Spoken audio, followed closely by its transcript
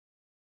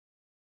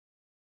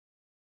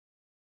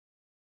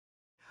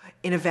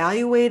In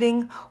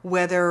evaluating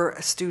whether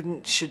a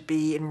student should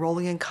be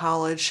enrolling in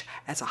college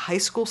as a high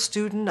school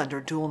student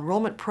under dual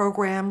enrollment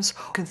programs,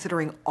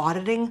 considering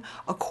auditing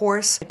a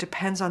course, it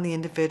depends on the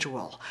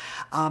individual.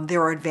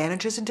 There are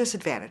advantages and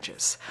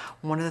disadvantages.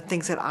 One of the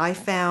things that I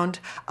found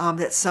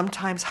that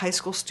sometimes high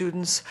school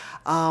students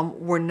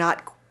were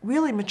not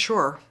really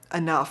mature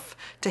enough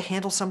to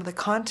handle some of the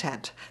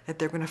content that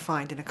they're going to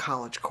find in a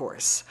college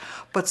course.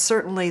 But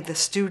certainly the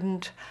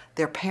student,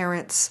 their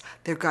parents,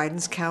 their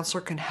guidance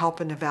counselor can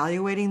help in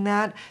evaluating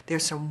that.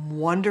 There's some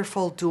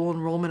wonderful dual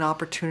enrollment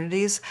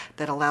opportunities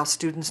that allow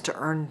students to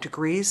earn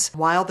degrees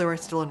while they're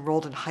still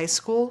enrolled in high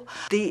school.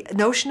 The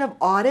notion of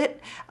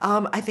audit,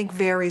 I think,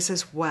 varies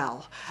as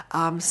well.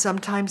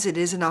 Sometimes it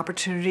is an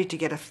opportunity to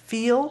get a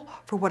feel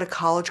for what a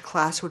college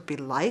class would be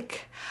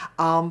like,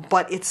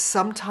 but it's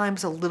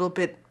sometimes a little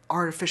bit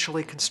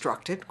artificially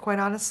constructed, quite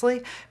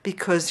honestly,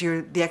 because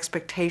the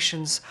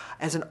expectations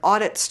as an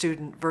audit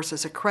student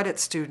versus a credit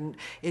student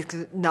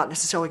is not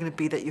necessarily going to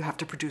be that you have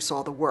to produce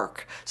all the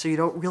work. So you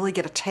don't really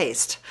get a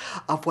taste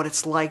of what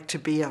it's like to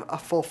be a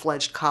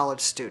full-fledged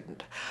college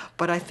student.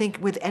 But I think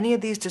with any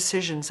of these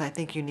decisions, I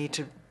think you need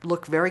to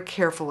look very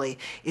carefully,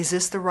 is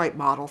this the right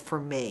model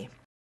for me?